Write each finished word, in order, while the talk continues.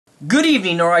Good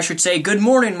evening, or I should say good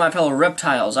morning, my fellow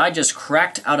reptiles. I just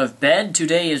cracked out of bed.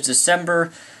 Today is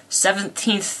December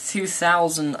 17th,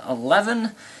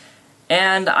 2011,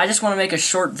 and I just want to make a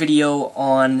short video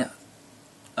on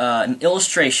an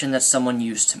illustration that someone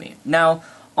used to me. Now,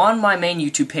 on my main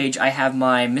YouTube page, I have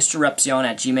my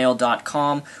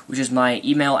mrrepzion@gmail.com, which is my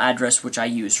email address which I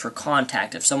use for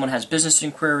contact. If someone has business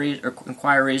inquiries,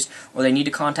 or they need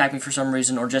to contact me for some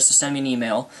reason, or just to send me an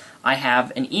email, I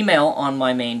have an email on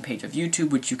my main page of YouTube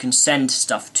which you can send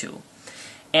stuff to.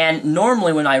 And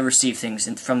normally when I receive things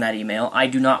from that email, I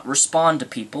do not respond to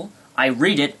people. I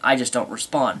read it, I just don't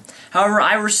respond. However,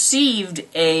 I received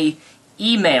a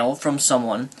email from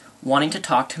someone wanting to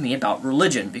talk to me about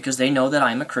religion because they know that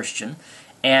I'm a Christian,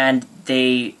 and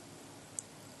I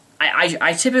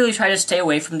typically try to stay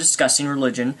away from discussing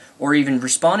religion or even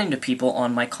responding to people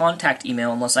on my contact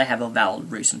email unless I have a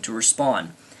valid reason to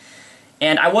respond.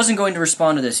 And I wasn't going to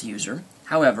respond to this user.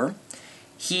 However,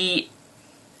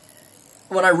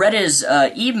 when I read his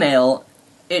email,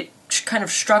 it kind of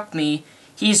struck me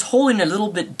he's holding a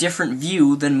little bit different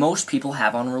view than most people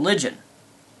have on religion.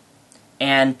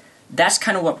 And that's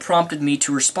kind of what prompted me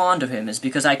to respond to him, is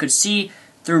because I could see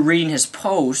through reading his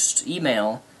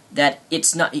email, that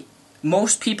it's not,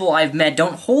 most people I've met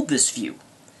don't hold this view.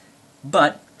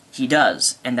 But he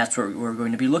does, and that's what we're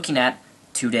going to be looking at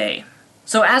today.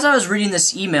 So as I was reading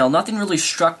this email, nothing really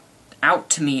struck out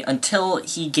to me until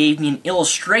he gave me an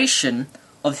illustration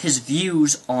of his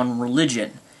views on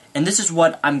religion. And this is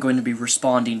what I'm going to be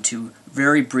responding to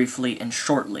very briefly and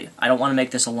shortly. I don't want to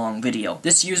make this a long video.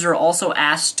 This user also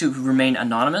asked to remain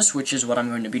anonymous, which is what I'm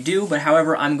going to be doing, but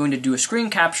however, I'm going to do a screen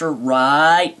capture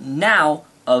right now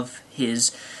of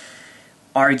his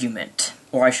argument,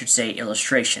 or I should say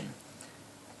illustration.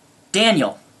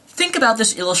 Daniel, think about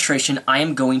this illustration I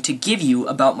am going to give you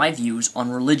about my views on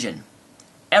religion.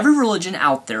 Every religion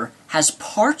out there has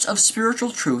parts of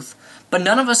spiritual truth, but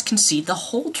none of us can see the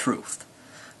whole truth.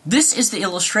 This is the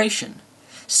illustration.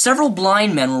 Several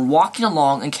blind men were walking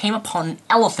along and came upon an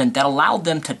elephant that allowed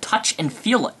them to touch and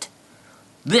feel it.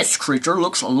 "This creature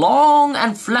looks long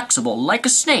and flexible, like a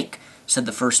snake," said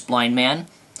the first blind man,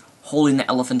 holding the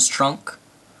elephant's trunk.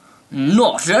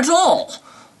 "Not at all.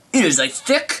 It is a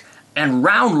thick and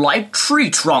round-like tree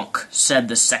trunk," said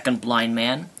the second blind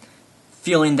man,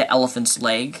 feeling the elephant's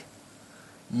leg.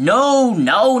 "No,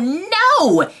 no,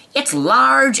 no! It's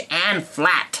large and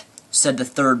flat," said the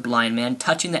third blind man,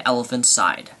 touching the elephant's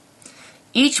side.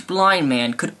 Each blind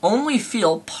man could only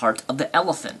feel part of the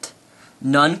elephant.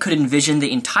 None could envision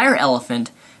the entire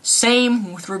elephant,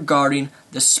 same with regarding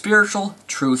the spiritual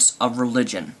truths of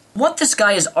religion. What this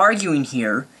guy is arguing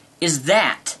here is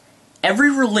that every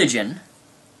religion,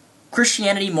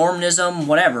 Christianity, Mormonism,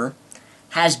 whatever,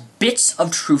 has bits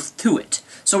of truth to it.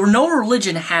 So no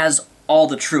religion has all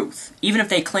the truth. Even if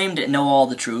they claim to know all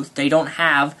the truth, they don't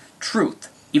have truth.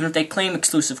 Even if they claim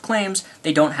exclusive claims,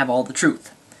 they don't have all the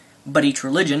truth. But each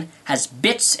religion has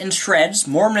bits and shreds.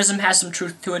 Mormonism has some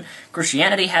truth to it.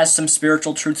 Christianity has some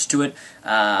spiritual truths to it.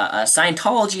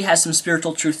 Scientology has some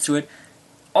spiritual truth to it.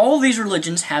 All these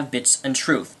religions have bits and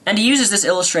truth. And he uses this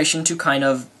illustration to kind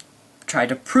of try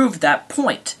to prove that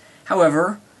point.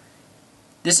 However,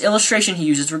 this illustration he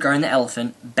uses regarding the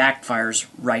elephant backfires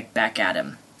right back at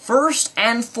him. First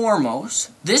and foremost,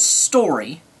 this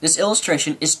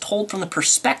illustration is told from the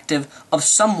perspective of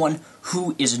someone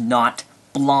who is not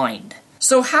blind.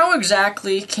 So how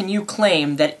exactly can you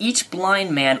claim that each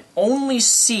blind man only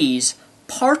sees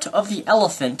part of the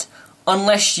elephant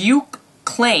unless you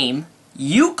claim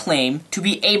to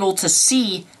be able to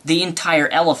see the entire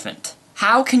elephant?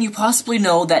 How can you possibly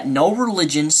know that no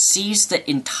religion sees the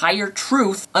entire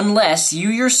truth unless you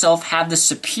yourself have the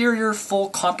superior, full,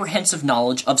 comprehensive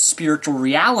knowledge of spiritual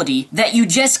reality that you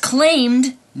just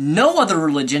claimed no other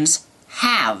religions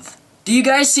have? Do you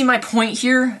guys see my point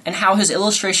here and how his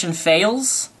illustration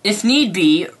fails? If need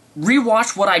be,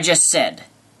 rewatch what I just said.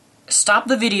 Stop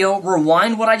the video,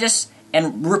 rewind what I just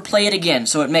and replay it again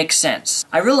so it makes sense.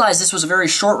 I realize this was a very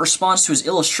short response to his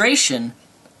illustration,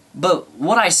 but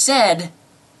what I said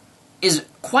is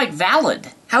quite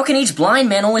valid. How can each blind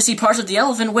man only see parts of the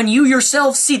elephant when you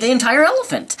yourself see the entire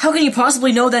elephant? How can you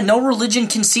possibly know that no religion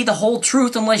can see the whole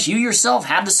truth unless you yourself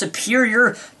have the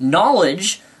superior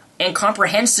knowledge and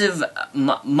comprehensive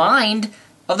mind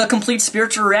of the complete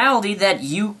spiritual reality that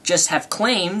you just have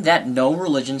claimed that no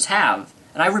religions have?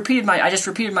 And I just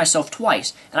repeated myself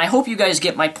twice. And I hope you guys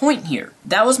get my point here.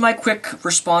 That was my quick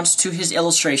response to his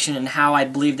illustration and how I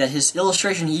believe that his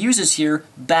illustration he uses here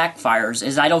backfires,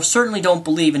 as I certainly don't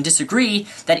believe and disagree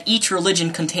that each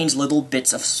religion contains little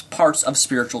bits of parts of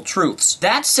spiritual truths.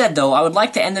 That said, though, I would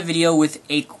like to end the video with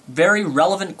a very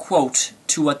relevant quote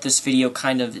to what this video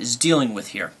kind of is dealing with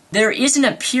here. There is an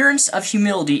appearance of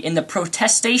humility in the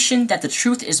protestation that the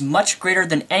truth is much greater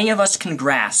than any of us can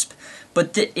grasp.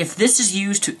 But if this is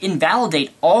used to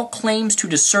invalidate all claims to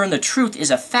discern the truth is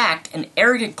a fact, an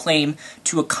arrogant claim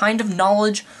to a kind of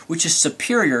knowledge which is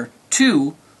superior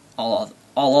to all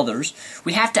others,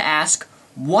 we have to ask,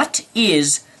 what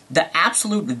is the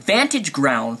absolute vantage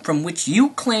ground from which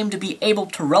you claim to be able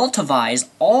to relativize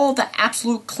all the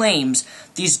absolute claims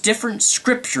these different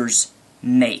scriptures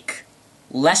make?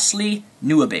 Leslie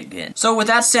Newbigin. So with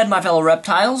that said, my fellow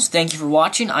reptiles, thank you for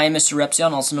watching. I am Mr.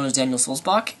 Repzion, also known as Daniel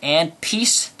Sulzbach, and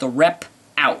peace the rep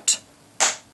out.